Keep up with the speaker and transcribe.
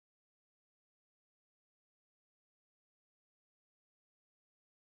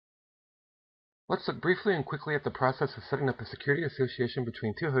Let's look briefly and quickly at the process of setting up a security association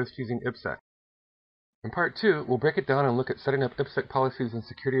between two hosts using IPSec. In Part 2, we'll break it down and look at setting up IPSec policies and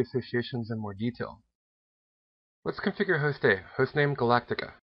security associations in more detail. Let's configure host A, hostname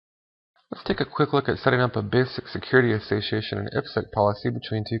GALACTICA. Let's take a quick look at setting up a basic security association and IPSec policy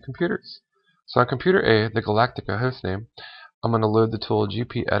between two computers. So on computer A, the GALACTICA hostname, I'm going to load the tool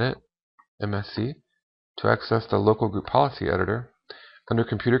gpedit MSC to access the local group policy editor. Under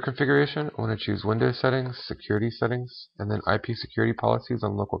computer configuration, I want to choose Windows settings, security settings, and then IP security policies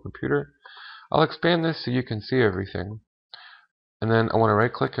on local computer. I'll expand this so you can see everything. And then I want to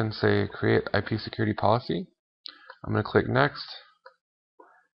right click and say create IP security policy. I'm going to click next,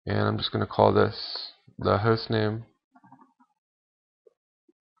 and I'm just going to call this the hostname.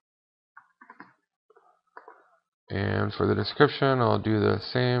 And for the description, I'll do the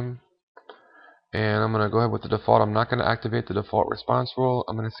same. And I'm going to go ahead with the default. I'm not going to activate the default response rule.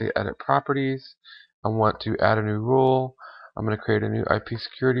 I'm going to say edit properties. I want to add a new rule. I'm going to create a new IP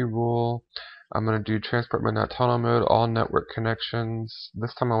security rule. I'm going to do transport mode, not tunnel mode, all network connections.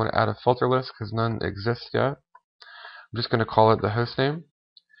 This time I want to add a filter list because none exists yet. I'm just going to call it the hostname.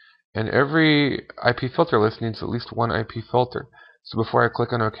 And every IP filter list needs at least one IP filter. So before I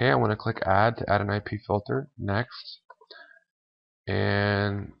click on OK, I want to click add to add an IP filter. Next.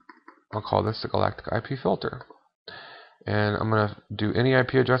 And I'll call this the Galactica IP filter. And I'm going to do any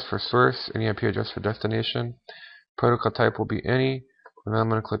IP address for source, any IP address for destination. Protocol type will be any. And then I'm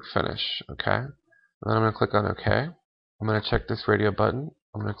going to click finish. Okay. And then I'm going to click on OK. I'm going to check this radio button.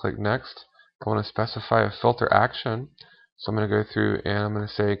 I'm going to click next. I want to specify a filter action. So I'm going to go through and I'm going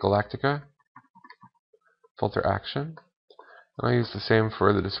to say Galactica filter action. And I'll use the same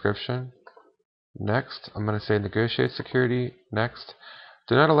for the description. Next. I'm going to say negotiate security. Next.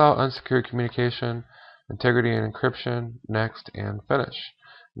 Do not allow unsecured communication, integrity and encryption, next, and finish.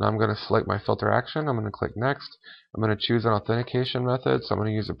 Now I'm going to select my filter action. I'm going to click next. I'm going to choose an authentication method. So I'm going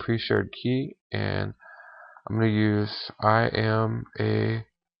to use a pre-shared key, and I'm going to use I am a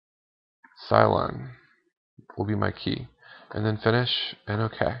Cylon will be my key. And then finish and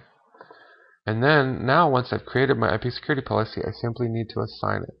OK. And then now once I've created my IP security policy, I simply need to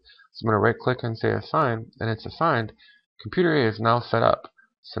assign it. So I'm going to right click and say assign, and it's assigned. Computer A is now set up.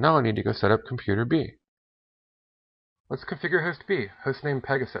 So now I need to go set up computer B. Let's configure host B, hostname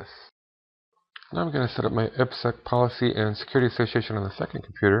PEGASUS. Now I'm going to set up my IPSec policy and security association on the second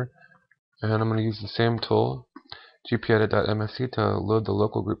computer. And I'm going to use the same tool, gpedit.msc, to load the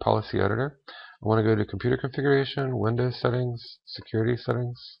local group policy editor. I want to go to computer configuration, Windows settings, security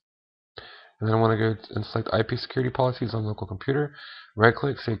settings. And then I want to go and select IP security policies on local computer. Right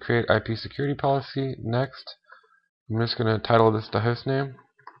click, say create IP security policy. Next. I'm just going to title this the hostname,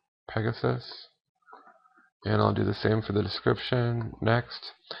 PEGASUS. And I'll do the same for the description.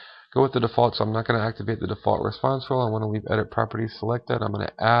 Next. Go with the default, so I'm not going to activate the default response rule. I want to leave edit properties selected. I'm going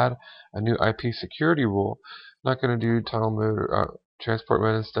to add a new IP security rule. I'm not going to do tunnel mode or transport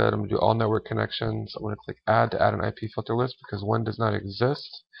mode instead. I'm going to do all network connections. I'm going to click add to add an IP filter list because one does not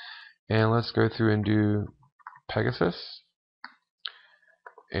exist. And let's go through and do PEGASUS.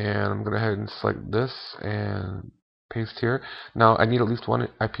 And I'm going to go ahead and select this and paste here. Now I need at least one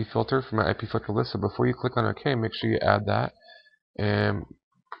IP filter for my IP filter list. So before you click on OK, make sure you add that. And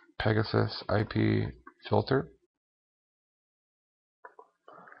PEGASUS IP filter.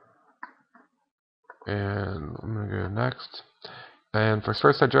 And I'm going to go next. And for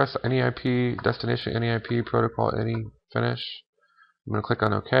source address, any IP, destination, any IP, protocol, any, finish. I'm going to click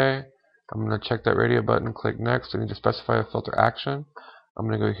on OK. I'm going to check that radio button, click next. I need to specify a filter action. I'm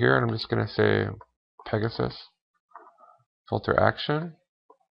going to go here and I'm just going to say PEGASUS filter action.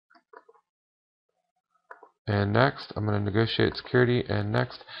 And next, I'm going to negotiate security and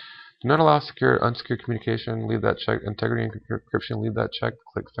next. Do not allow unsecured communication, leave that checked. Integrity and encryption, leave that checked.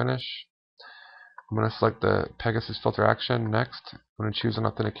 Click finish. I'm going to select the PEGASUS filter action. Next, I'm going to choose an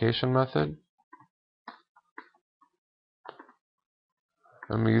authentication method.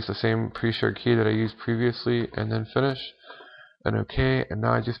 I'm going to use the same pre-shared key that I used previously and then finish and OK. And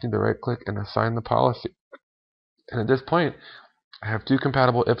now I just need to right click and assign the policy. And at this point, I have two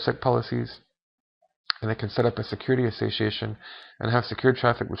compatible IPSec policies, and I can set up a security association and have secure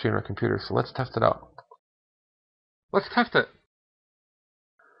traffic between our computers. So let's test it out. Let's test it.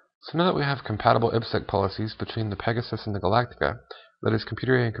 So now that we have compatible IPSec policies between the PEGASUS and the Galactica, that is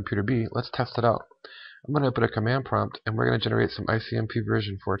computer A and computer B, let's test it out. I'm going to open a command prompt and we're going to generate some ICMP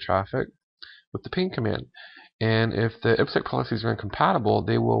version 4 traffic with the ping command. And if the IPSec policies are incompatible,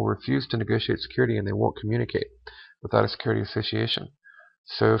 they will refuse to negotiate security and they won't communicate without a security association.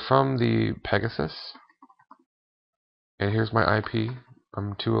 So from the PEGASUS, and here's my IP,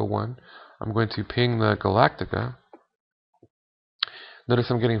 I'm 201, I'm going to ping the Galactica.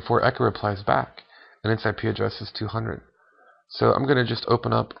 Notice I'm getting 4 echo replies back, and its IP address is 200. So I'm going to just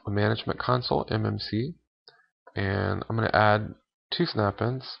open up a management console, MMC, and I'm going to add 2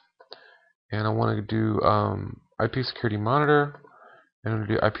 snap-ins, and I want to do IP security monitor, and I'm going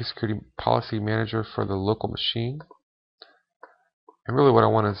to do IP security policy manager for the local machine. And really what I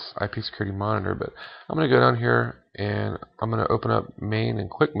want is IP security monitor, but I'm going to go down here and I'm going to open up main and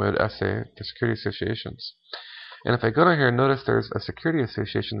quick mode SA for security associations. And if I go down here, notice there's a security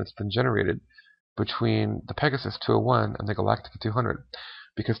association that's been generated between the PEGASUS 201 and the Galactica 200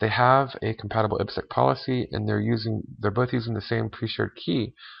 because they have a compatible IPSec policy, and they're both using the same pre-shared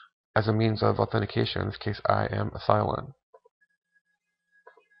key as a means of authentication. In this case, I am a Cylon.